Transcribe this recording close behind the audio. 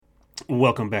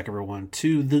Welcome back, everyone,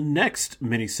 to the next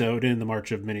Minisode in the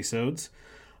March of Minisodes.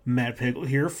 Matt Piggle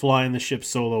here, flying the ship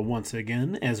solo once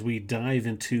again as we dive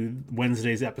into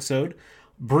Wednesday's episode,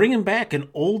 bringing back an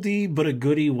oldie but a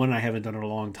goodie, one I haven't done in a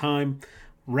long time,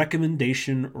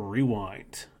 Recommendation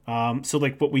Rewind.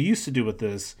 What we used to do with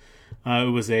this,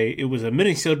 it was a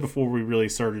minisode before we really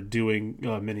started doing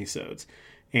minisodes,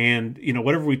 and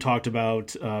whatever we talked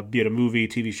about, be it a movie,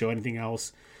 TV show, anything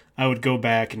else, I would go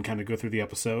back and kind of go through the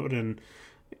episode and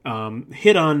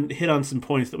hit on some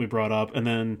points that we brought up, and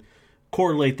then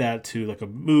correlate that to like a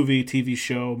movie, TV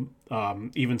show,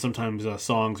 even sometimes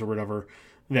songs or whatever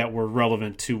that were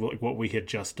relevant to like what we had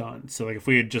just done. So like if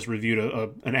we had just reviewed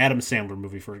an Adam Sandler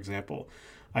movie, for example,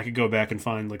 I could go back and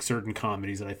find like certain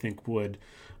comedies that I think would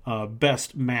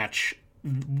best match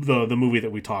the movie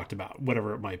that we talked about,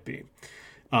 whatever it might be.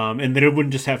 And then it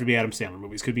wouldn't just have to be Adam Sandler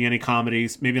movies. Could be any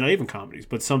comedies, maybe not even comedies,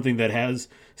 but something that has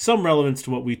some relevance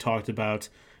to what we talked about.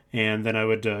 And then I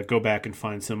would go back and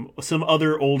find some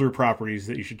other older properties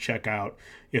that you should check out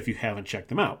if you haven't checked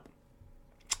them out.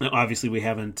 Now, obviously, we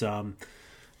haven't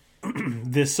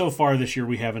this year.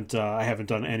 I haven't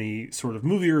done any sort of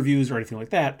movie reviews or anything like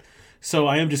that. So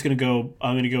I am just going to go.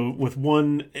 I'm going to go with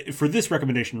one for this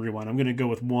recommendation rewind. I'm going to go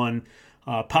with one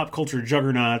pop culture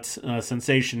juggernaut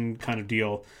sensation kind of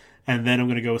deal, and then I'm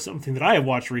going to go with something that I have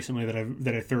watched recently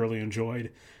that I thoroughly enjoyed,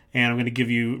 and I'm going to give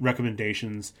you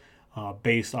recommendations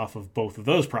based off of both of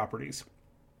those properties.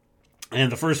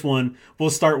 And the first one, we'll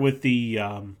start with the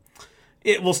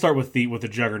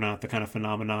juggernaut, the kind of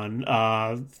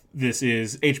phenomenon. This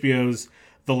is HBO's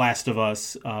The Last of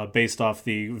Us, based off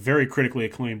the very critically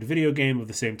acclaimed video game of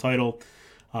the same title,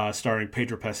 starring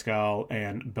Pedro Pascal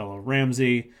and Bella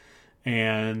Ramsey.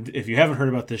 And if you haven't heard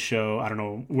about this show, I don't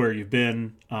know where you've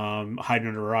been, hiding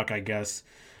under a rock, I guess.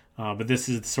 But this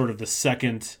is sort of the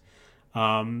second.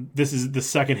 This is the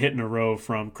second hit in a row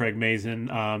from Craig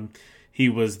Mazin. He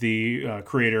was the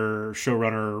creator,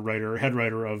 showrunner, head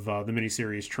writer of the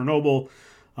miniseries Chernobyl,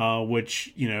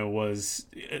 which was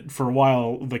for a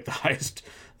while like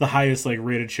the highest like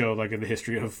rated show like in the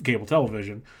history of cable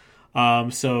television.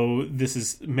 So this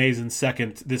is Mazin's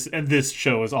second. This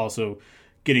show is also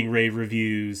getting rave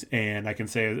reviews, and I can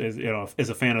say as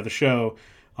a fan of the show,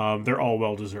 they're all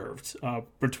well deserved.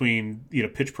 Between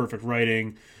pitch perfect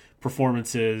writing,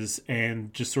 performances,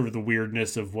 and just sort of the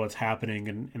weirdness of what's happening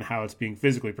and how it's being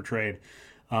physically portrayed,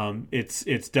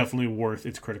 it's definitely worth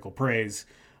its critical praise.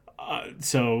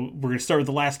 So we're going to start with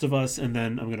The Last of Us, and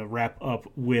then I'm going to wrap up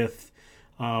with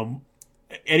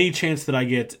any chance that I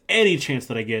get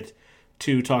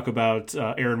to talk about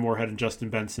Aaron Moorhead and Justin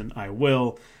Benson, I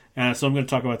will. So I'm going to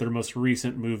talk about their most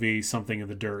recent movie, Something in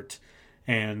the Dirt,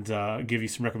 and give you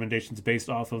some recommendations based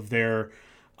off of their.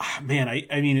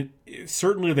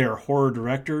 Certainly they are horror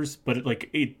directors, but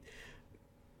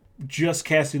just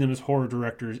casting them as horror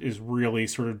directors is really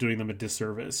sort of doing them a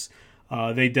disservice.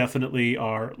 They definitely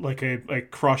are like a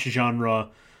cross-genre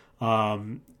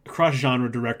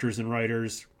directors and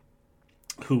writers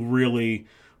who really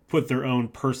put their own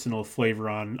personal flavor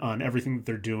on everything that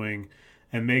they're doing,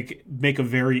 and make a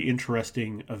very,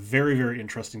 very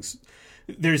interesting.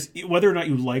 There's whether or not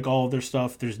you like all of their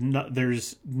stuff,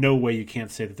 there's no way you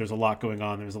can't say that there's a lot going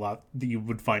on. There's a lot that you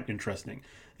would find interesting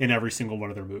in every single one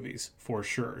of their movies, for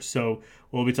sure. So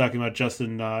we'll be talking about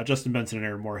Justin Benson and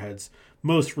Aaron Moorhead's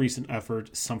most recent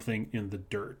effort, Something in the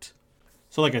Dirt.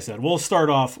 So, like I said, we'll start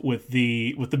off with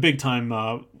the big time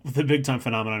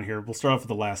phenomenon here. We'll start off with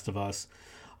The Last of Us.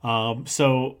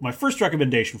 So my first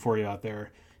recommendation for you out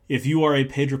there, if you are a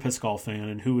Pedro Pascal fan,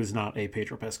 and who is not a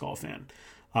Pedro Pascal fan,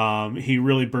 he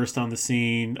really burst on the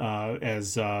scene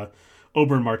as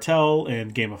Oberyn Martell in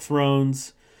Game of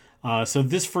Thrones. So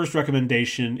this first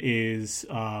recommendation is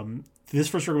for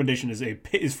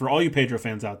all you Pedro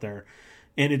fans out there,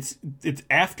 and it's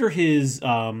after his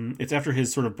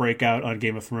sort of breakout on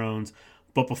Game of Thrones,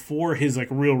 but before his like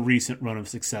real recent run of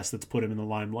success that's put him in the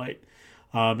limelight.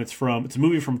 It's a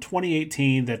movie from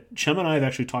 2018 that Shem and I have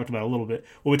actually talked about a little bit.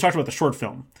 Well, we talked about the short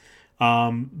film,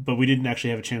 but we didn't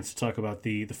actually have a chance to talk about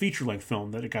the feature-length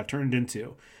film that it got turned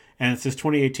into. And it's this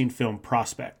 2018 film,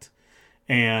 Prospect.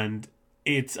 And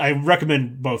I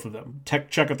recommend both of them.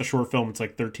 Check out the short film. It's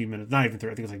like 13 minutes. Not even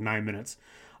 30. I think it's like 9 minutes.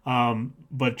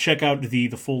 But check out the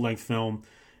full-length film,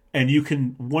 and you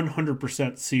can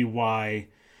 100% see why...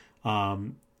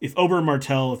 if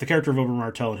the character of Oberyn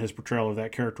Martell and his portrayal of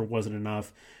that character wasn't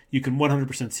enough, you can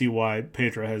 100% see why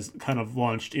Pedro has kind of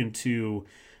launched into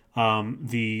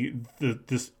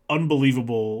this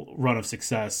unbelievable run of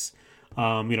success.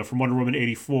 From Wonder Woman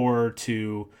 84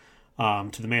 to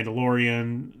The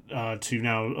Mandalorian to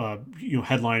now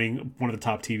headlining one of the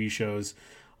top TV shows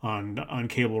on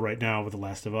cable right now with The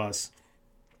Last of Us.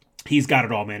 He's got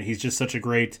it all, man. He's just such a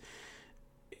great.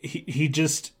 He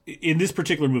just, in this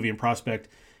particular movie, in Prospect,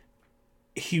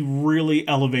 he really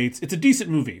elevates. It's a decent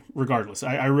movie, regardless.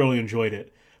 I really enjoyed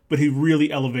it, but he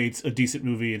really elevates a decent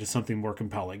movie into something more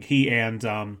compelling. He and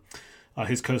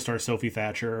his co-star Sophie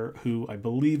Thatcher, who I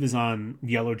believe is on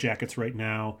Yellow Jackets right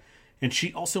now, and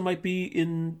she also might be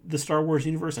in the Star Wars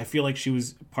universe. I feel like she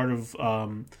was part of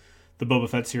the Boba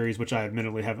Fett series, which I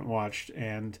admittedly haven't watched,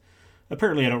 and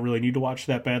apparently I don't really need to watch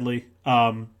that badly.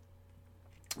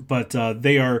 But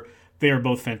they are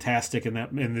both fantastic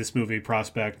in this movie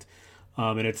Prospect,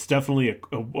 and it's definitely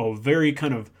a very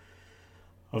kind of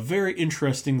a very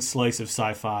interesting slice of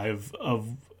sci-fi of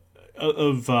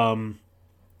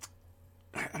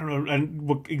I don't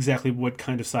know exactly what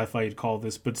kind of sci-fi you'd call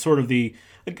this, but sort of the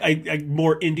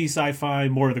more indie sci-fi,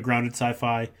 more of the grounded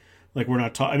sci-fi. Like, we're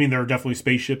not I mean, there are definitely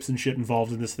spaceships and shit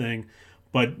involved in this thing,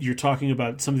 but you're talking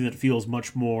about something that feels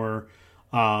much more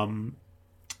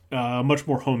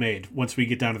homemade once we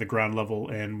get down to the ground level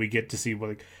and we get to see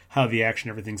how the action,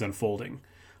 everything's unfolding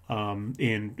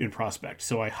in Prospect.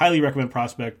 So I highly recommend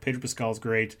Prospect. Pedro Pascal's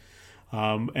great,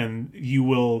 and you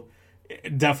will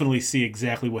definitely see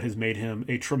exactly what has made him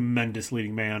a tremendous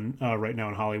leading man right now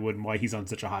in Hollywood and why he's on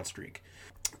such a hot streak.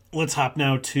 Let's hop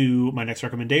now to my next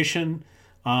recommendation,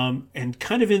 and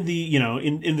kind of in the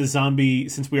in the zombie,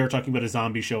 since we are talking about a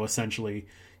zombie show essentially,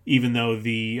 even though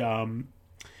the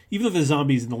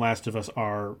zombies in The Last of Us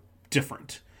are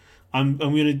different. I'm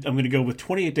gonna go with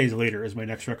 28 Days Later as my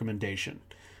next recommendation.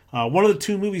 One of the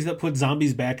two movies that put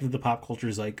zombies back into the pop culture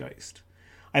zeitgeist.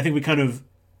 I think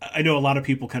I know a lot of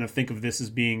people kind of think of this as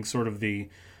being sort of the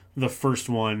first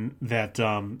one that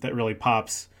really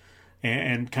pops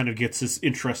and kind of gets us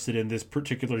interested in this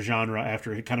particular genre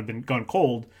after it had kind of gone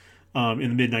cold in the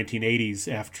mid 1980s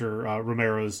after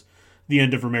the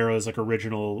end of Romero's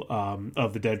original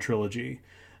of the Dead trilogy.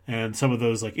 And some of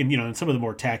those, and some of the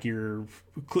more tackier,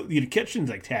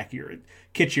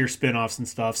 kitschier spin-offs and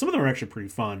stuff. Some of them are actually pretty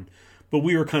fun. But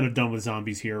we were kind of done with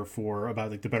zombies here for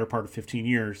about the better part of 15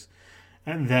 years.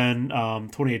 And then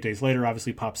 28 Days Later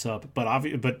obviously pops up. But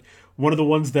one of the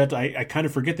ones that I kind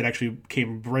of forget that actually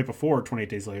came right before 28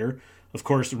 Days Later, of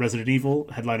course, Resident Evil,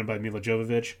 headlined by Mila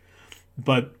Jovovich.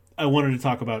 But I wanted to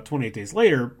talk about 28 Days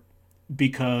Later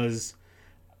because,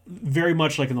 very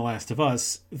much like in The Last of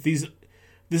Us, this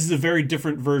is a very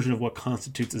different version of what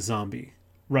constitutes a zombie,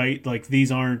 right? Like,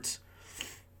 these aren't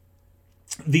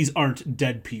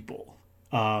dead people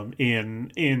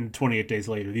in 28 Days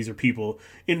Later. These are people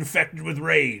infected with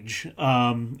rage,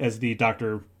 as the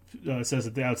doctor says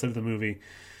at the outset of the movie.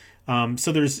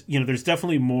 So there's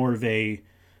definitely more of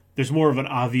an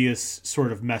obvious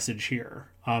sort of message here.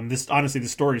 The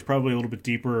story is probably a little bit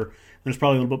deeper. There's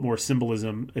probably a little bit more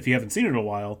symbolism if you haven't seen it in a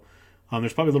while.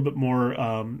 There's probably a little bit more,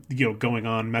 going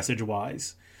on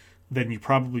message-wise than you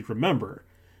probably remember.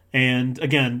 And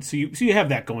again, so you have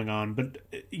that going on, but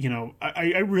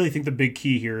I really think the big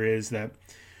key here is that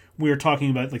we are talking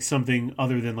about something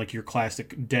other than your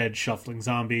classic dead shuffling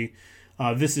zombie.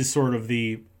 This is sort of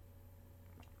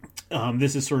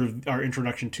our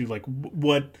introduction to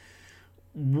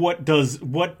what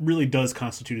really does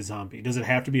constitute a zombie. Does it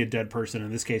have to be a dead person?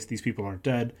 In this case, these people aren't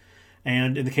dead.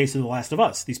 And in the case of The Last of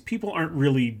Us, these people aren't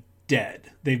really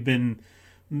dead. They've been,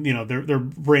 their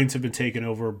brains have been taken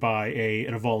over by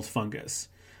an evolved fungus,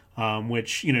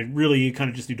 which, really you kind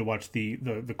of just need to watch the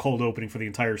cold opening for the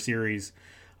entire series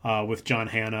with John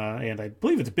Hannah, and I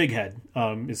believe it's Big Head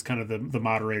is kind of the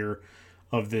moderator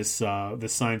of this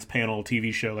science panel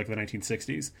TV show like the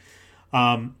 1960s.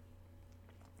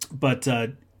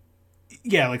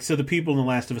 So the people in The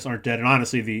Last of Us aren't dead, and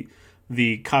honestly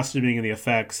the costuming and the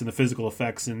effects and the physical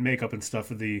effects and makeup and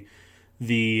stuff of the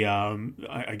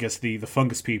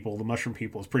fungus people, the mushroom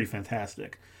people, is pretty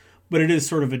fantastic. But it is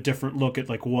sort of a different look at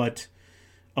what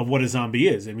a zombie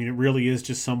is. I mean, it really is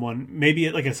just someone, maybe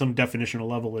at some definitional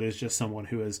level, it is just someone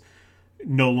who is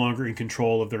no longer in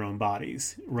control of their own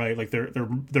bodies, right? Like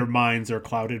their minds are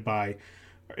clouded by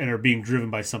and are being driven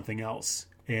by something else.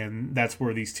 And that's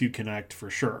where these two connect for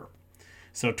sure.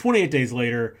 So 28 Days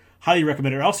Later, highly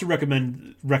recommend it. I also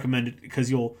recommend it because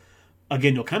you'll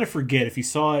kind of forget if you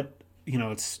saw it.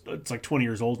 It's 20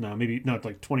 years old now. Maybe no, it's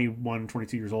 21,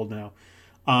 22 years old now.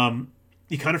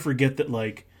 You kind of forget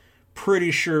that pretty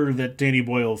sure that Danny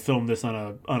Boyle filmed this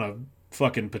on a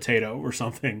fucking potato or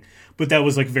something. But that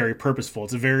was very purposeful.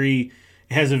 It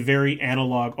has a very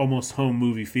analog, almost home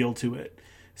movie feel to it,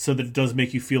 so that it does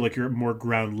make you feel like you're at more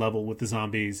ground level with the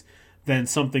zombies than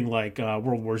something like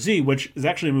World War Z, which is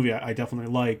actually a movie I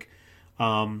definitely like,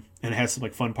 and it has some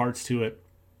fun parts to it.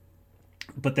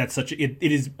 but that's it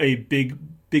is a big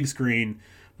screen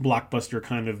blockbuster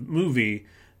kind of movie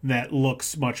that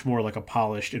looks much more like a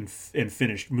polished and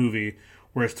finished movie,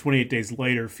 whereas 28 Days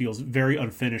Later feels very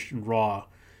unfinished and raw,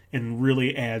 and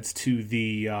really adds to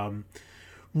the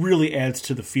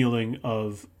feeling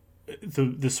of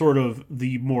the sort of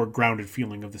the more grounded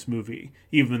feeling of this movie,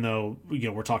 even though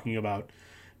we're talking about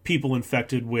people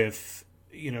infected with,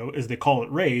 as they call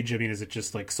it, rage. I mean, is it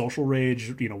just like social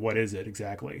rage? What is it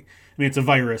exactly? I mean, it's a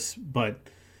virus, but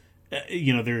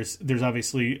there's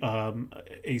obviously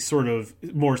a sort of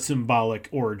more symbolic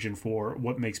origin for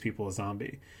what makes people a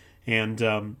zombie, and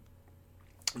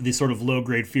the sort of low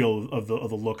grade feel of the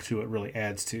look to it really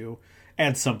adds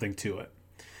something to it.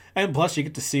 And plus, you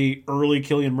get to see early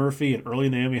Cillian Murphy and early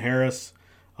Naomi Harris,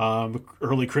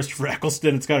 early Christopher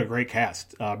Eccleston. It's got a great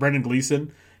cast. Brendan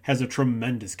Gleeson has a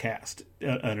tremendous cast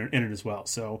in it as well.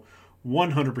 So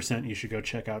 100% you should go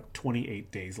check out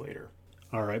 28 Days Later.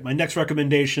 All right, my next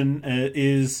recommendation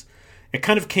is, it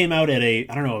kind of came out at a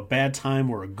bad time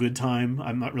or a good time.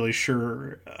 I'm not really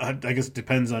sure. I guess it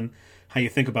depends on how you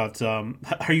think about, how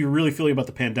you're really feeling about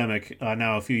the pandemic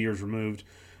now a few years removed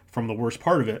from the worst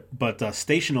part of it. But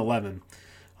Station 11,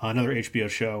 another HBO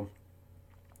show,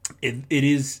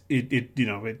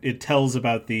 it tells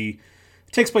about it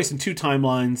takes place in two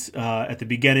timelines, at the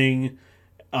beginning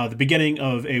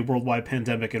of a worldwide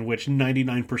pandemic in which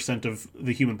 99% of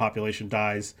the human population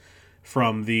dies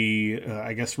from the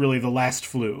the last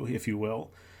flu, if you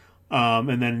will,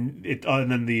 and then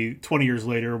the 20 years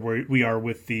later, where we are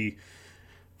with the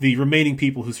remaining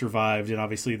people who survived, and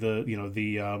obviously the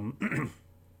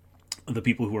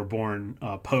people who were born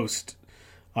post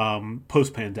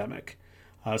pandemic.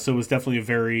 So it was definitely a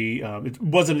very it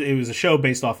was a show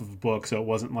based off of a book, so it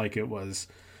wasn't like it was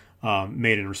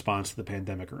made in response to the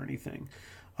pandemic or anything.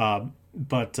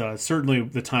 But certainly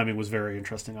the timing was very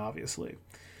interesting, obviously.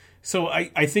 So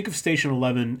I think of Station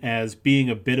 11 as being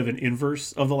a bit of an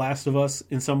inverse of The Last of Us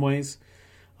in some ways.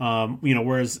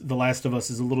 Whereas The Last of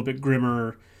Us is a little bit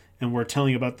grimmer, and we're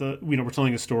telling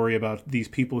a story about these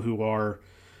people who are,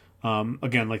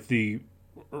 again, like the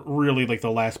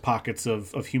last pockets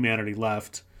of humanity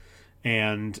left,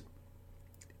 and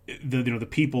the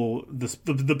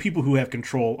people who have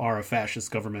control are a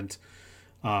fascist government.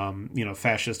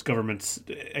 Fascist governments,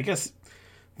 I guess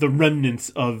the remnants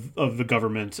of the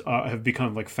government have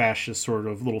become like fascist sort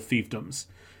of little fiefdoms,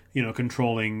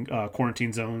 controlling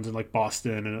quarantine zones in like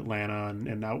Boston and Atlanta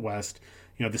and out west.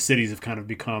 The cities have kind of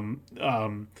become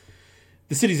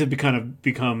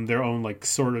become their own like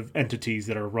sort of entities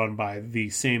that are run by the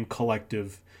same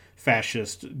collective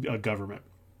fascist government.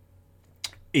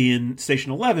 In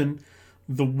Station 11,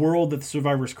 the world that the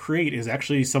survivors create is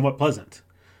actually somewhat pleasant.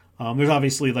 There's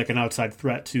obviously like an outside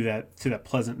threat to that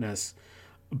pleasantness,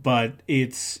 but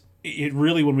it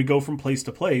really, when we go from place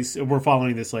to place, we're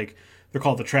following this, like, they're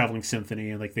called the Traveling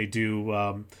Symphony, and like they do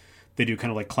kind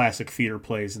of like classic theater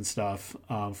plays and stuff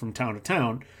from town to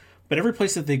town. But every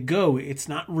place that they go, it's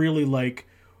not really like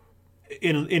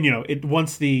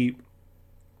once the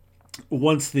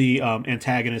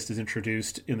antagonist is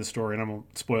introduced in the story, and I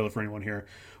won't spoil it for anyone here.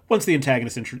 Once the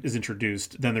antagonist is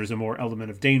introduced, then there's a more element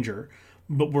of danger.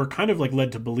 But we're kind of like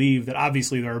led to believe that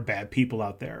obviously there are bad people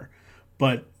out there,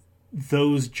 but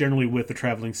those generally with the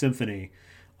Traveling Symphony,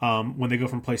 when they go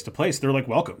from place to place, they're like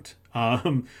welcomed,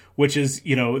 which is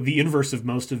the inverse of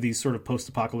most of these sort of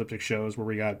post-apocalyptic shows where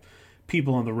we got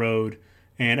people on the road,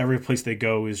 and every place they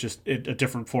go is just a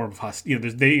different form of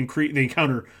they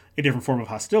encounter a different form of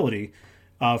hostility.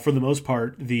 For the most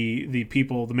part, the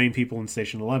main people in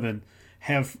Station 11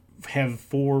 have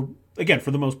for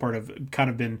the most part have kind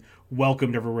of been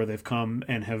welcomed everywhere they've come,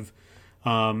 and have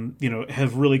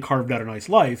really carved out a nice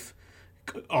life,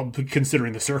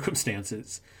 considering the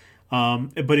circumstances.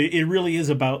 But it really is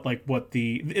about like what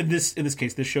in this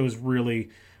case, this show is really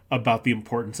about the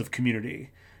importance of community,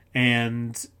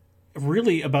 and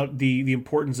really about the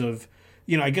importance of,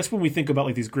 I guess when we think about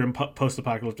like these grim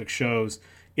post-apocalyptic shows,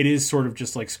 it is sort of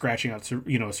just like scratching out,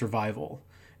 survival,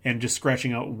 and just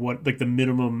scratching out what like the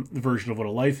minimum version of what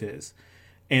a life is.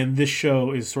 And this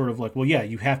show is sort of like, well, yeah,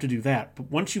 you have to do that.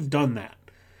 But once you've done that,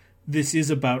 this is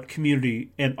about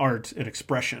community and art and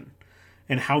expression,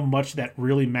 and how much that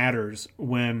really matters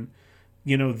when,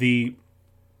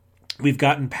 we've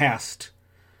gotten past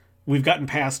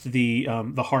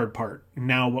the hard part.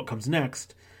 Now what comes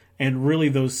next? And really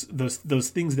those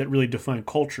things that really define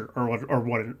culture are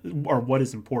what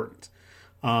is important,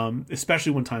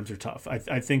 especially when times are tough.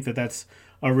 I think that's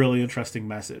a really interesting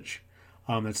message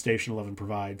that Station 11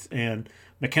 provides. And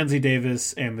Mackenzie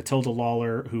Davis and Matilda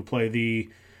Lawler, who play the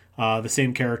The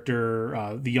same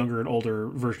character, the younger and older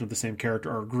version of the same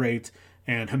character are great,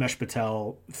 and Himesh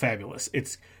Patel, fabulous.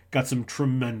 It's got some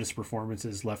tremendous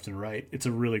performances left and right. It's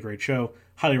a really great show.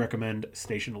 Highly recommend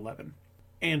Station 11.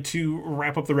 And to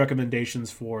wrap up the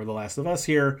recommendations for The Last of Us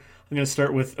here, I'm going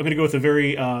to go with a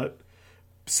very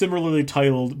similarly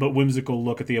titled but whimsical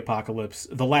look at the apocalypse.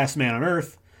 The Last Man on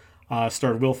Earth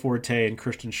starred Will Forte and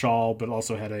Christian Schall, but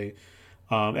also had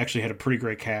actually had a pretty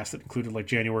great cast that included like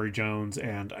January Jones,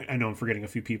 and I know I'm forgetting a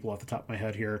few people off the top of my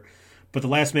head here. But The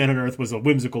Last Man on Earth was a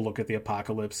whimsical look at the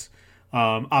apocalypse.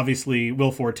 Obviously,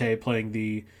 Will Forte playing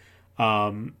the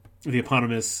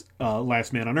eponymous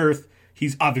Last Man on Earth.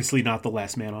 He's obviously not the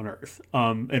last man on Earth.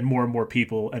 And more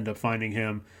people end up finding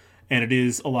him. And it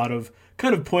is a lot of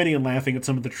kind of pointing and laughing at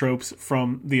some of the tropes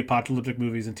from the apocalyptic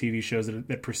movies and TV shows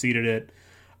that preceded it.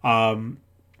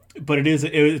 But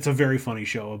it's a very funny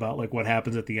show about like what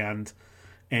happens at the end,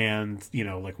 and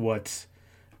like what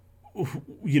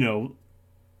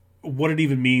it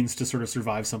even means to sort of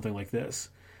survive something like this,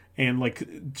 and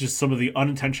like just some of the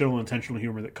unintentional and intentional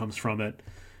humor that comes from it.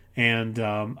 And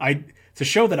it's a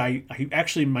show that I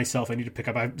actually myself I need to pick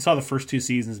up. I saw the first 2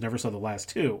 seasons, never saw the last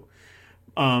 2,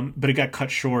 but it got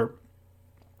cut short.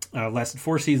 Lasted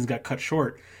 4 seasons, got cut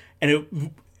short,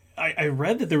 and I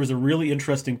read that there was a really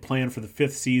interesting plan for the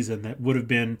 5th season that would have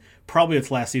been probably its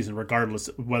last season, regardless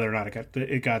of whether or not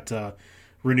it got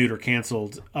renewed or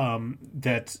canceled.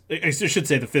 That I should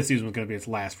say the 5th season was going to be its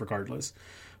last, regardless.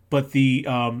 But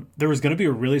there was going to be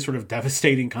a really sort of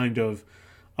devastating kind of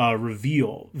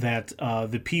reveal that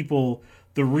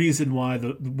the reason why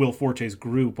the Will Forte's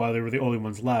group, why they were the only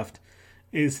ones left,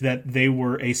 is that they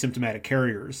were asymptomatic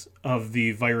carriers of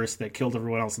the virus that killed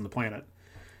everyone else on the planet.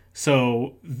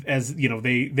 So as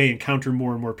they encounter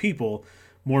more and more people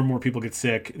get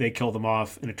sick, they kill them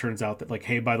off, and it turns out that like,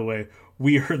 hey, by the way,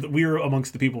 we are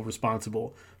amongst the people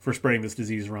responsible for spreading this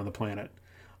disease around the planet,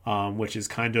 which is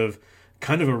kind of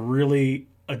a really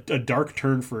a dark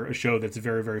turn for a show that's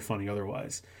very, very funny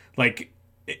otherwise. Like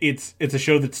it's a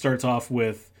show that starts off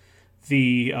with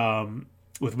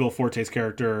with Will Forte's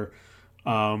character.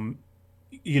 He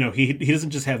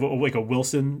doesn't just have like a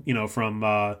Wilson,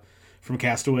 from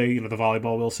Castaway, the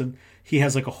volleyball Wilson. He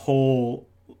has like a whole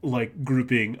like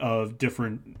grouping of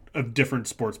different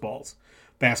sports balls,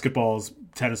 basketballs,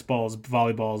 tennis balls,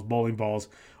 volleyballs, bowling balls,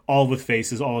 all with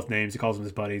faces, all with names. He calls them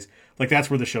his buddies. Like that's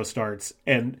where the show starts.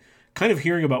 And kind of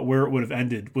hearing about where it would have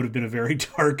ended would have been a very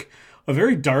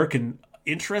dark and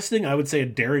interesting, I would say a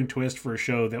daring twist for a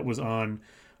show that was on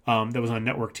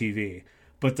network TV.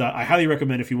 But I highly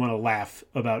recommend if you want to laugh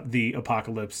about the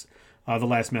apocalypse. The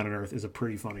Last Man on Earth is a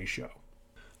pretty funny show.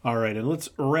 All right, and let's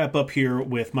wrap up here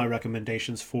with my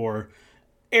recommendations for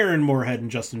Aaron Moorhead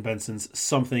and Justin Benson's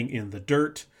Something in the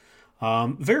Dirt.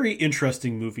 Very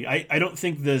interesting movie. I don't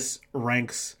think this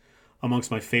ranks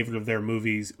amongst my favorite of their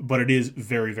movies, but it is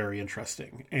very, very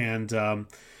interesting. And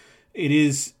it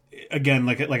is, again,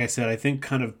 like I said, I think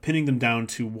kind of pinning them down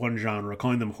to one genre,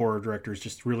 calling them horror directors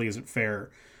just really isn't fair.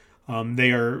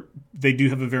 They do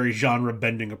have a very genre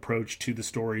bending approach to the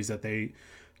stories that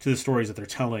they're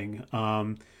telling.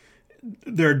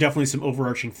 There are definitely some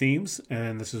overarching themes,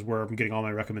 and this is where I'm getting all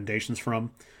my recommendations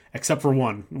from, except for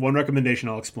one recommendation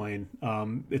I'll explain.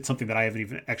 It's something that I haven't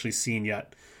even actually seen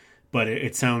yet, but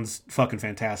it sounds fucking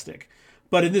fantastic.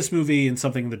 But in this movie, in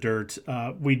Something in the Dirt,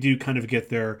 we do kind of get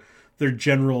their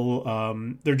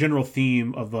general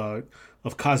theme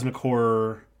of cosmic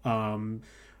horror,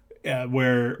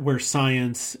 where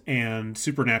science and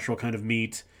supernatural kind of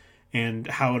meet, and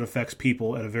how it affects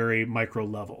people at a very micro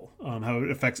level, how it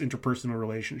affects interpersonal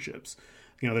relationships.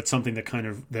 That's something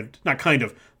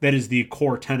that is the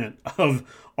core tenet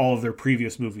of all of their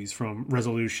previous movies, from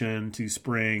Resolution to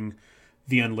Spring,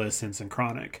 The Endless, and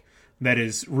Synchronic. That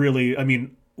is really,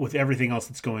 with everything else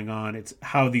that's going on, it's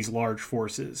how these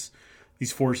forces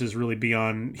really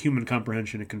beyond human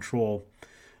comprehension and control,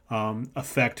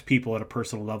 affect people at a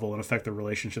personal level and affect their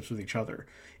relationships with each other.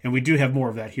 And we do have more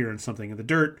of that here in Something in the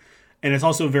Dirt. And it's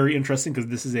also very interesting because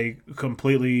this is a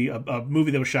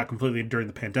movie that was shot completely during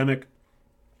the pandemic.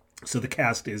 So the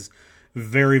cast is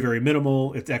very, very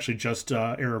minimal. It's actually just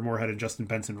Aaron Moorhead and Justin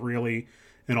Benson, really,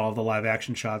 and all of the live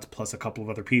action shots, plus a couple of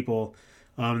other people.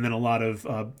 And then a lot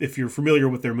of, if you're familiar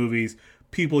with their movies,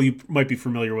 people you might be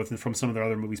familiar with from some of their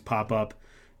other movies pop up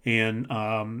in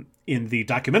the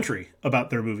documentary about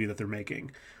their movie that they're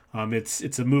making.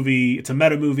 It's a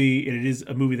meta movie, and it is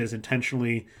a movie that is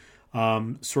intentionally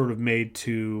sort of made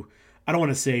to, I don't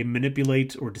want to say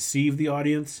manipulate or deceive the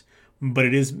audience, but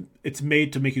it's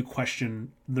made to make you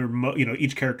question their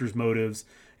each character's motives,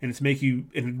 and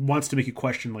it wants to make you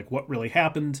question like what really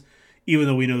happened, even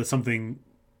though we know that something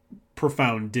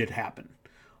profound did happen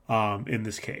in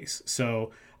this case.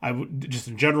 So I would just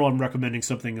in general, I'm recommending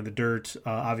Something in the Dirt.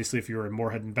 Obviously, if you're a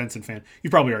Moorhead and Benson fan,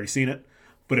 you've probably already seen it.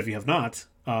 But if you have not,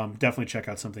 definitely check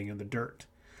out Something in the Dirt.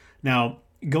 Now,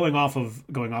 going off of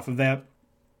that,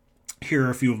 here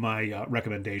are a few of my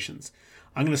recommendations.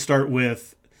 I'm going to start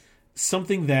with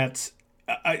something that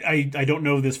I don't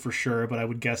know this for sure, but I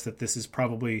would guess that this is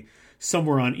probably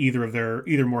somewhere on either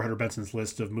Moorhead or Benson's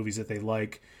list of movies that they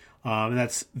like. And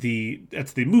that's the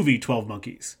movie 12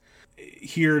 Monkeys.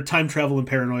 Here, time travel and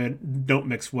paranoia don't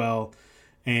mix well,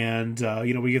 and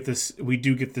we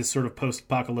do get this sort of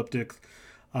post-apocalyptic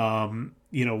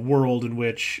world in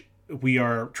which we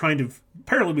are trying to,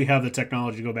 apparently we have the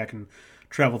technology to go back and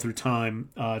travel through time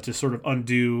to sort of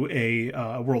undo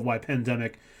a worldwide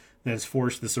pandemic that has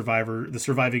forced the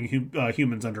surviving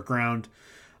humans underground.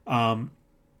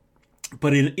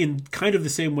 But in kind of the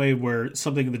same way where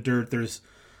Something in the Dirt, there's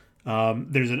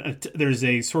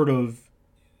a sort of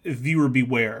viewer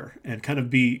beware and kind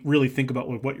of really think about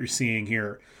what you're seeing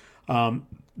here.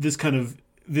 This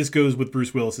goes with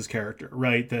Bruce Willis's character,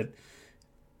 right? That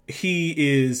he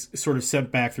is sort of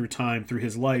sent back through time through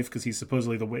his life because he's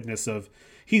supposedly the witness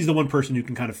he's the one person who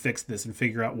can kind of fix this and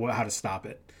figure out how to stop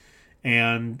it.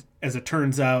 And as it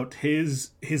turns out,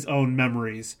 his own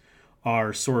memories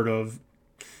are his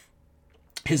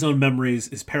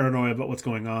paranoia about what's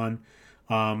going on,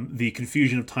 the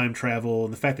confusion of time travel,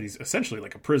 and the fact that he's essentially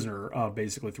like a prisoner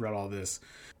basically throughout all this.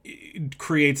 It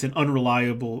creates an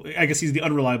unreliable, I guess he's the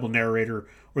unreliable narrator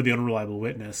or the unreliable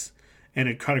witness, and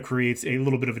it kind of creates a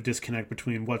little bit of a disconnect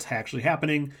between what's actually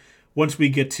happening. Once we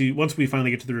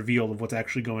finally get to the reveal of what's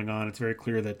actually going on, it's very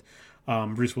clear that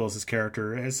Bruce Willis's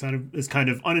character has kind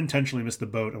of unintentionally missed the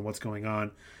boat on what's going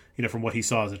on, from what he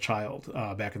saw as a child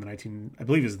back in I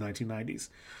believe it was the 1990s.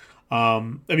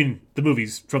 I mean, the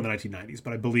movie's from the 1990s,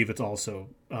 but I believe it's also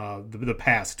the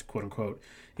past, quote unquote,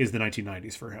 is the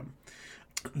 1990s for him.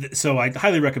 So I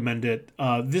highly recommend it.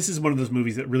 This is one of those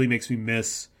movies that really makes me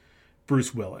miss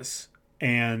Bruce Willis,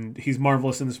 and he's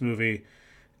marvelous in this movie,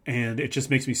 and it just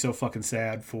makes me so fucking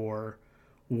sad for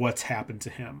what's happened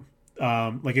to him.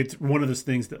 It's one of those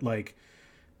things that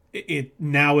it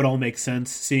all makes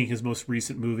sense. Seeing his most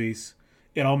recent movies,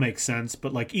 it all makes sense.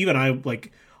 But even I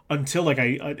until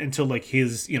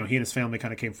his he and his family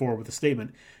kind of came forward with a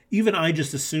statement. Even I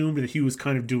just assumed that he was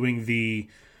kind of doing the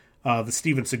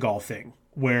Steven Seagal thing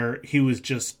where he was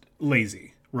just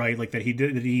lazy, right?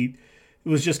 He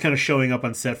was just kind of showing up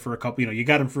on set for a couple. You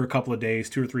got him for a couple of days,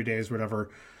 2 or 3 days, whatever.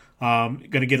 Going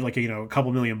to get a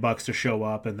couple $1,000,000 to show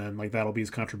up, and then that'll be his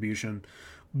contribution.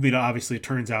 Obviously it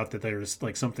turns out that there's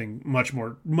something much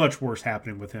worse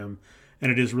happening with him,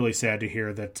 and it is really sad to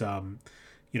hear that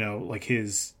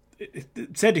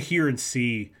it's sad to hear and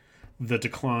see the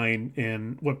decline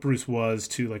in what Bruce was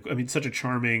to such a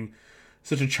charming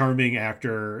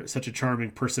actor, such a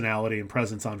charming personality and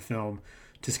presence on film,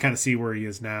 to kind of see where he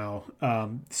is now.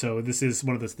 So this is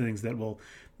one of those things that will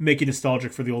make you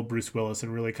nostalgic for the old Bruce Willis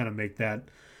and really kind of make that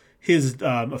his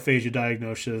aphasia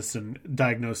diagnosis and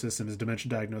his dementia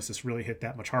diagnosis really hit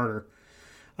that much harder.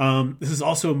 This is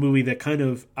also a movie that kind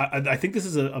of, I think this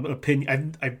is an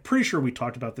opinion. I'm pretty sure we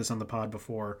talked about this on the pod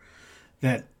before,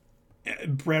 that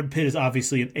Brad Pitt is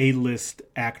obviously an A-list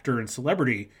actor and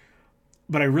celebrity,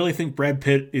 but I really think Brad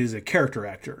Pitt is a character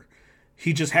actor.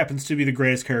 He just happens to be the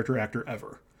greatest character actor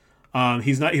ever.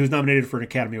 He was nominated for an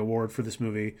Academy Award for this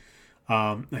movie.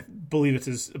 I believe it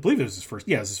was his first.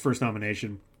 Yeah, it's his first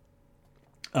nomination.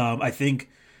 I think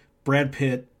Brad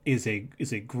Pitt is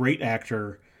a great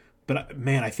actor, but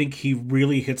man, I think he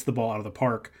really hits the ball out of the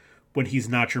park when he's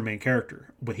not your main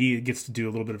character. When he gets to do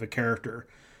a little bit of a character,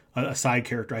 a side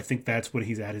character, I think that's when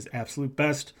he's at his absolute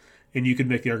best. And you could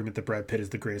make the argument that Brad Pitt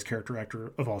is the greatest character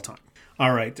actor of all time.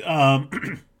 All right.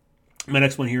 My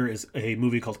next one here is a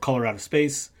movie called Color Out of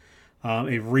Space,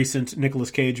 a recent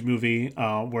Nicolas Cage movie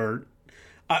where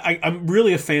I'm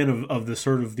really a fan of the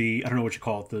sort of I don't know what you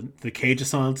call it, the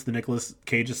Cage-assance, the Nicolas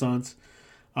Cage-assance,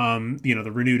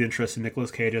 the renewed interest in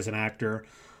Nicolas Cage as an actor,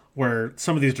 where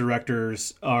some of these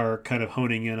directors are kind of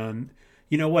honing in on,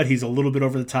 he's a little bit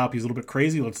over the top, he's a little bit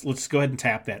crazy, let's go ahead and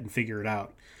tap that and figure it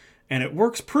out. And it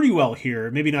works pretty well here,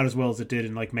 maybe not as well as it did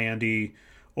in Mandy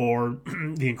or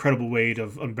The Incredible Weight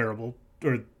of Unbearable,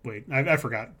 I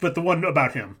forgot, but the one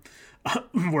about him,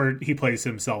 where he plays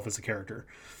himself as a character.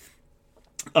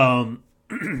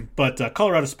 But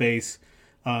Color Out of Space,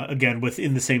 again,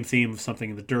 within the same theme of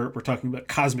Something in the Dirt, we're talking about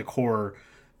cosmic horror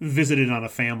visited on a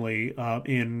family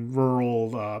in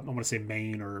rural, I want to say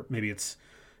Maine, or maybe it's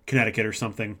Connecticut or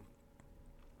something.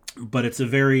 But it's a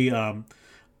very,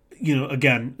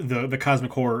 again, the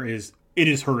cosmic horror is it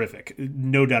is horrific.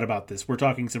 No doubt about this. We're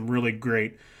talking some really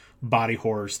great body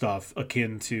horror stuff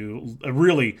akin to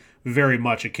really very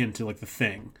much akin to like The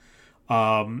Thing.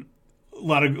 A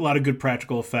lot of good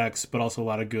practical effects, but also a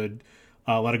lot of good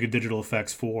digital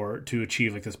effects to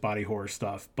achieve like this body horror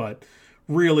stuff. But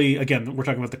really, again, we're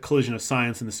talking about the collision of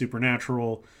science and the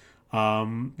supernatural.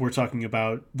 We're talking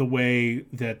about the way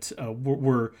that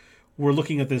we're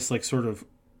looking at this like sort of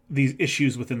these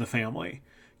issues within the family.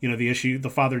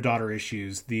 The father-daughter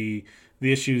issues, the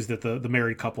issues that the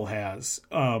married couple has,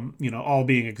 all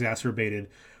being exacerbated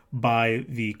by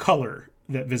the color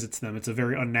that visits them. It's a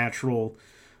very unnatural.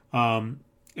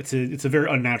 It's a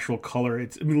very unnatural color.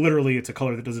 Literally, it's a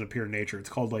color that doesn't appear in nature. It's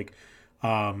called like,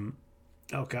 oh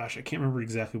gosh, I can't remember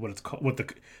exactly what it's called.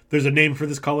 There's a name for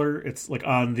this color. It's like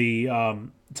on the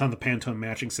Pantone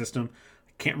matching system.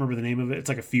 I can't remember the name of it. It's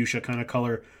like a fuchsia kind of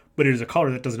color, but it is a color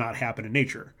that does not happen in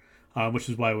nature. Which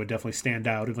is why it would definitely stand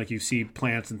out. And like you see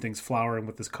plants and things flowering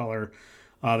with this color.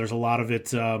 There's a lot of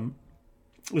it.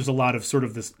 There's a lot of sort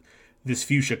of this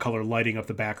fuchsia color lighting up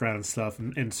the background and stuff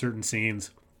in certain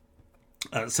scenes.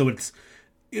 So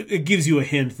it gives you a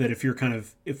hint that if you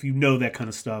know that kind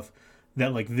of stuff,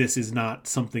 that like this is not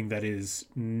something that is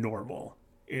normal.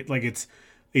 It's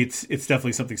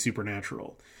definitely something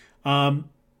supernatural.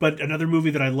 But another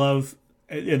movie that I love,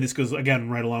 and this goes again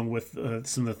right along with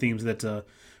some of the themes that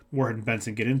Moorhead and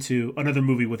Benson get into, another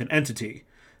movie with an entity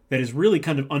that is really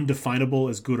kind of undefinable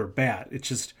as good or bad. It's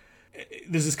just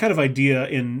there's this kind of idea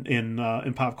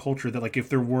in pop culture that like if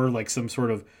there were like some sort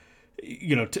of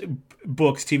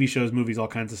books, TV shows, movies, all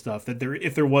kinds of stuff, that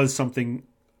if there was something,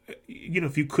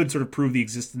 if you could sort of prove the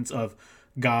existence of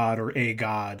God or a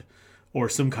God or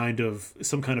some kind of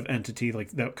entity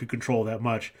like that could control that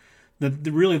much, that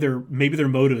really their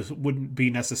motives wouldn't be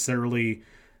necessarily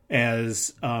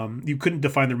as you couldn't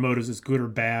define their motives as good or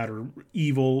bad or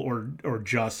evil or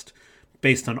just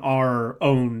based on our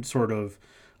own sort of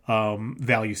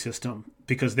value system,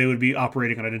 because they would be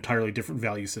operating on an entirely different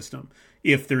value system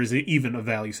if there is even a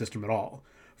value system at all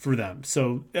for them.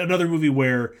 So another movie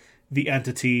where the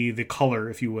entity, the color,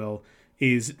 if you will,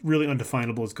 is really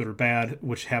undefinable as good or bad,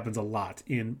 which happens a lot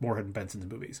in Moorhead and Benson's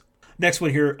movies. Next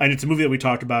one here, and it's a movie that we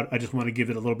talked about. I just want to give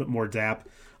it a little bit more dap.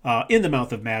 In the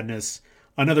Mouth of Madness,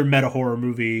 another meta horror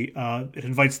movie. It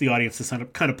invites the audience to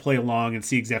kind of play along and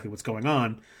see exactly what's going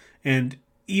on, and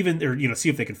see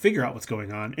if they can figure out what's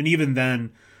going on. And even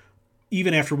then,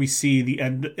 even after we see the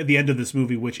end of this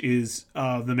movie, which is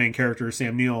the main character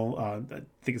Sam Neill, I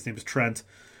think his name is Trent,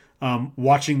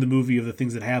 watching the movie of the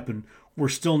things that happen, we're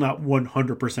still not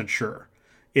 100% sure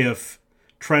if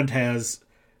Trent has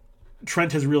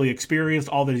really experienced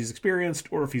all that he's experienced,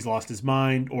 or if he's lost his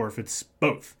mind, or if it's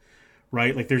both.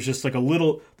 Right, like there's just like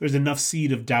there's enough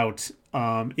seed of doubt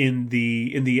in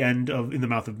the end of In the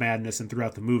Mouth of Madness and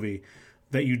throughout the movie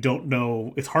that you don't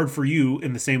know. It's hard for you,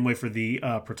 in the same way for the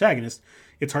protagonist,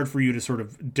 it's hard for you to sort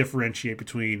of differentiate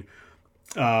between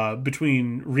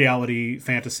reality,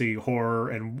 fantasy, horror,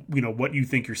 and what you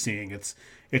think you're seeing. It's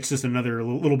just another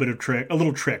little bit of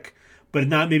trick, but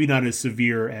maybe not as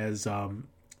severe as I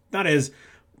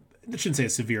shouldn't say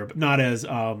as severe, but not as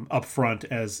upfront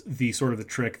as the sort of the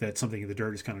trick that Something in the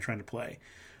Dirt is kind of trying to play.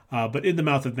 But In the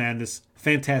Mouth of Madness,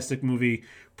 fantastic movie.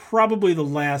 Probably the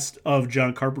last of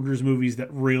John Carpenter's movies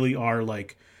that really are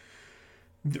like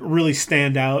really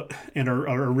stand out and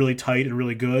are really tight and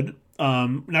really good.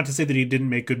 Not to say that he didn't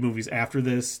make good movies after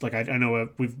this. Like I know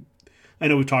we've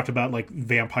talked about like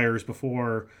vampires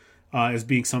before as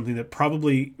being something that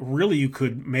probably really you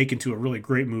could make into a really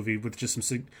great movie with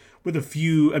just with a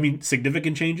few,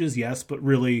 significant changes, yes, but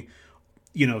really,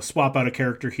 swap out a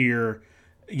character here.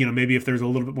 Maybe if there's a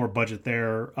little bit more budget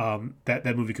there,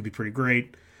 that movie could be pretty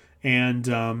great. And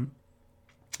I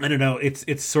don't know,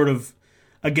 it's sort of,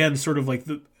 again, sort of like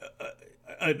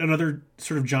another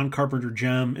sort of John Carpenter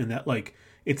gem in that like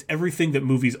it's everything that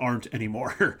movies aren't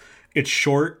anymore. It's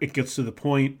short, it gets to the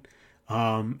point.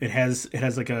 It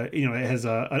has like a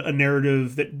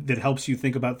narrative that helps you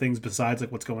think about things besides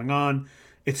like what's going on.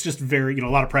 It's just very, a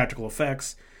lot of practical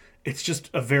effects. It's just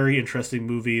a very interesting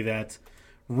movie that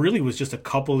really was just a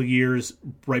couple of years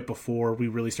right before we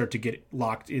really start to get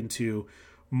locked into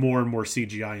more and more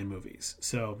CGI in movies.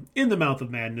 So In the Mouth of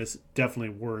Madness, definitely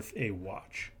worth a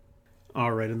watch.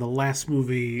 All right, and the last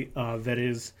movie that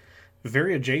is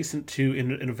very adjacent to,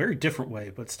 in a very different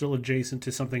way, but still adjacent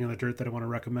to Something in the Dirt that I want to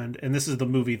recommend. And this is the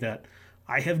movie that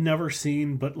I have never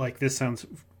seen, but like this sounds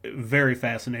very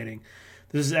fascinating.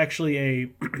 This is actually a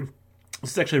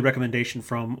recommendation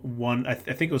from one, I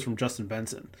think it was from Justin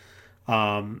Benson,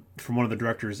 from one of the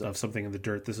directors of Something in the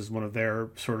Dirt. This is one of their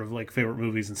sort of like favorite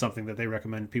movies and something that they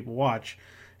recommend people watch.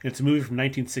 It's a movie from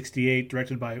 1968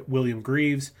 directed by William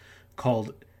Greaves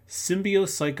called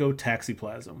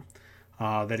Symbio-Psycho-Taxiplasm.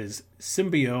 That is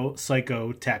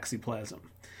Symbio-Psycho-Taxiplasm.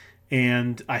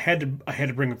 And I had to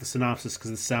bring up the synopsis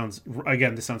because this sounds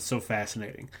so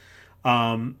fascinating.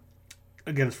 Again,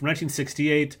 it's from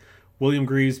 1968. William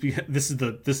Greaves. This is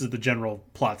the general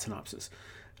plot synopsis.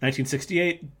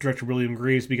 1968, director William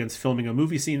Greaves begins filming a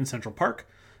movie scene in Central Park.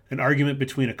 An argument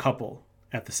between a couple.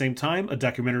 At the same time, a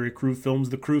documentary crew films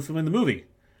the crew filming the movie.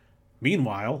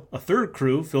 Meanwhile, a third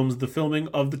crew films the filming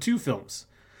of the two films.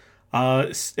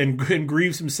 And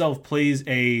Greaves himself plays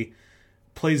the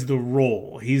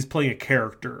role. He's playing a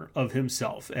character of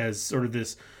himself as sort of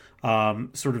this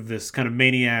kind of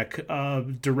maniac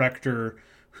director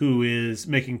who is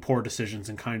making poor decisions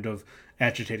and kind of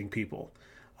agitating people.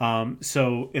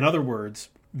 So, in other words,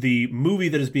 the movie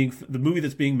that's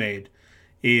being made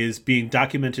is being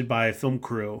documented by a film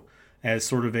crew as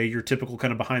sort of your typical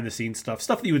kind of behind the scenes stuff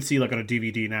that you would see like on a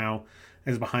DVD now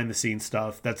as behind the scenes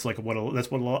stuff. That's what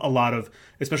a lot of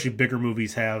especially bigger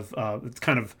movies have. It's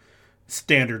kind of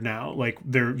standard now. Like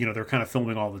they're kind of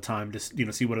filming all the time to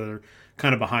see what other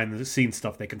kind of behind the scenes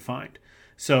stuff they can find.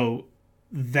 So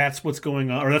that's what's going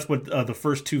on, or that's what the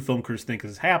first two film crews think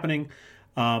is happening.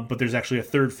 But there's actually a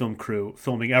third film crew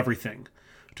filming everything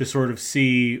to sort of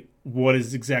see what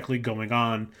is exactly going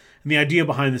on. And the idea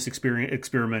behind this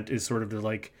experiment is sort of to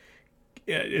like,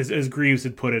 as Greaves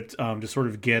had put it, to sort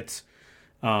of get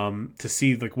to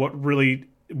see like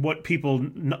what people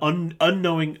not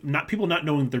knowing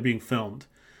that they're being filmed,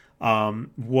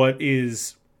 what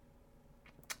is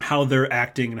how they're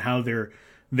acting and how their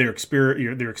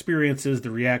experiences,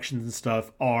 the reactions and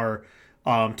stuff are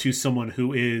to someone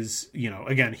who is,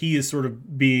 again, he is sort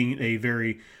of being a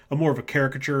more of a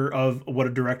caricature of what a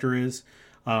director is,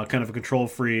 kind of a control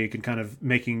freak and kind of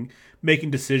making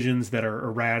decisions that are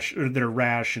rash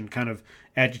and kind of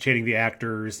agitating the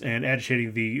actors and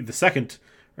agitating the second,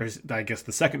 or I guess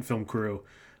the second film crew,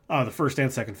 the first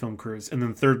and second film crews, and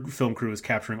then the third film crew is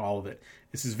capturing all of it.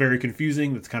 This is very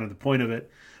confusing. That's kind of the point of it,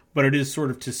 but it is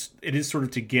sort of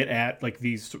to get at like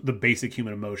the basic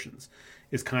human emotions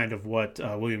is kind of what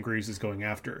William Greaves is going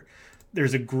after.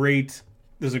 There's a great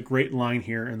line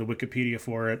here in the Wikipedia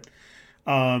for it.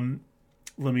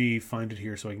 Let me find it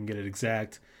here so I can get it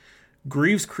exact.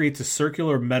 Greaves creates a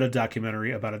circular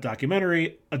meta-documentary about a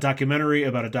documentary about a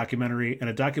documentary, and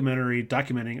a documentary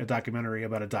documenting a documentary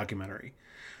about a documentary.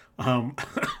 I'll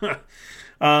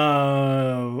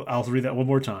read that one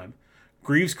more time.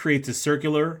 Greaves creates a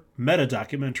circular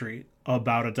meta-documentary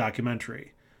about a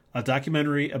documentary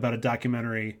about a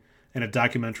documentary, and a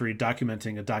documentary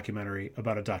documenting a documentary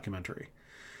about a documentary.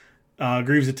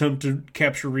 Greaves' attempt to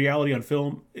capture reality on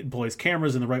film employs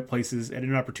cameras in the right places at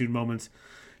inopportune moments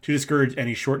to discourage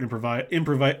any short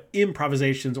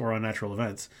improvisations or unnatural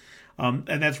events. And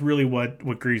that's really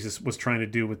what Greaves was trying to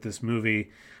do with this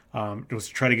movie. It was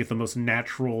to try to get the most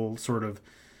natural sort of,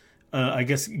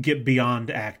 get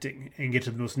beyond acting and get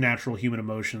to the most natural human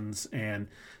emotions and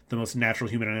the most natural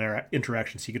human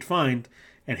interactions he could find.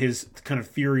 And his kind of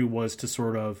theory was to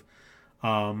sort of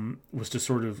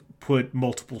put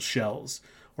multiple shells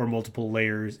or multiple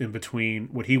layers in between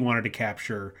what he wanted to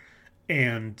capture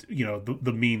and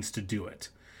the means to do it.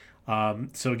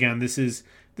 So again, this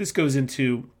goes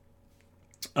into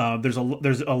there's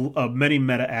many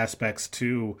meta aspects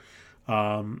to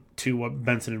what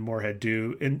Benson and Moorhead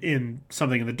do in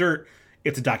Something in the Dirt.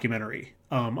 It's a documentary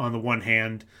on the one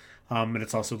hand, and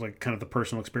it's also like kind of the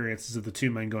personal experiences of the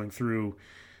two men going through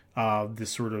this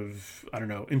sort of,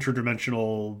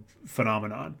 interdimensional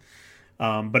phenomenon.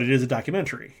 But it is a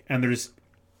documentary, and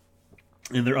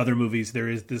in their other movies, there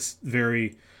is this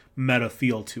very meta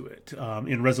feel to it.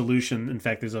 In Resolution, in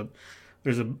fact, there's a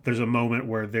moment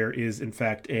where there is, in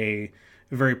fact, a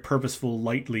very purposeful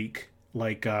light leak,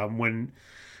 like when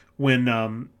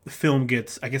film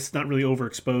gets, I guess, not really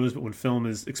overexposed, but when film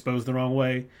is exposed the wrong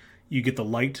way, you get the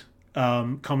light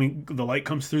the light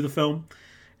comes through the film,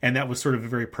 and that was sort of a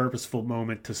very purposeful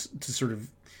moment to sort of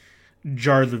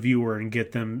jar the viewer and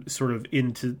get them sort of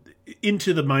into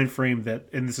the mind frame that,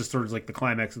 and this is sort of like the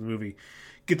climax of the movie,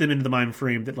 get them into the mind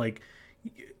frame that like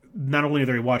not only are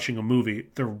they watching a movie,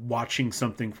 they're watching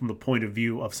something from the point of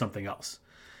view of something else.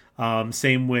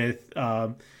 Same with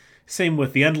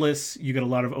The Endless. You get a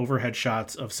lot of overhead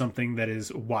shots of something that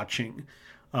is watching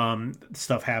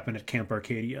stuff happen at Camp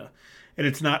Arcadia, and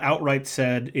it's not outright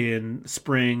said in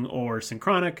Spring or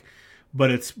Synchronic, but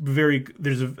it's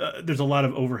there's a lot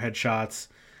of overhead shots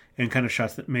and kind of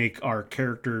shots that make our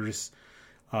characters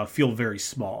feel very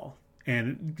small.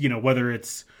 And whether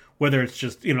it's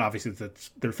just obviously that's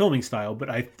their filming style, but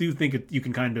I do think you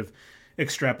can kind of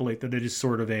extrapolate that it is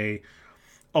sort of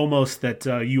almost that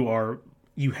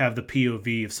you have the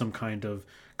POV of some kind of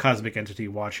cosmic entity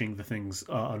watching the things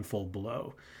unfold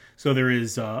below. So there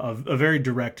is a very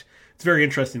direct. It's very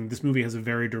interesting. This movie has a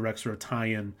very direct sort of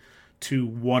tie-in to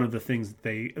one of the things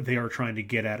that they are trying to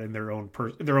get at in their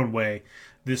own way.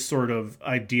 This sort of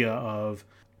idea of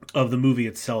the movie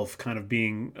itself kind of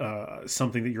being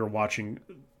something that you're watching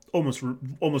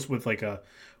almost with like a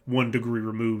 1 degree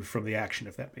removed from the action,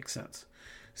 if that makes sense.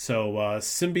 So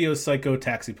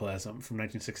Symbiocytotaxiplasm from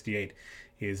 1968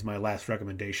 is my last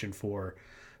recommendation for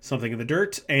Something in the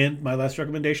Dirt, and my last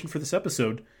recommendation for this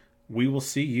episode. We will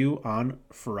see you on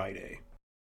Friday.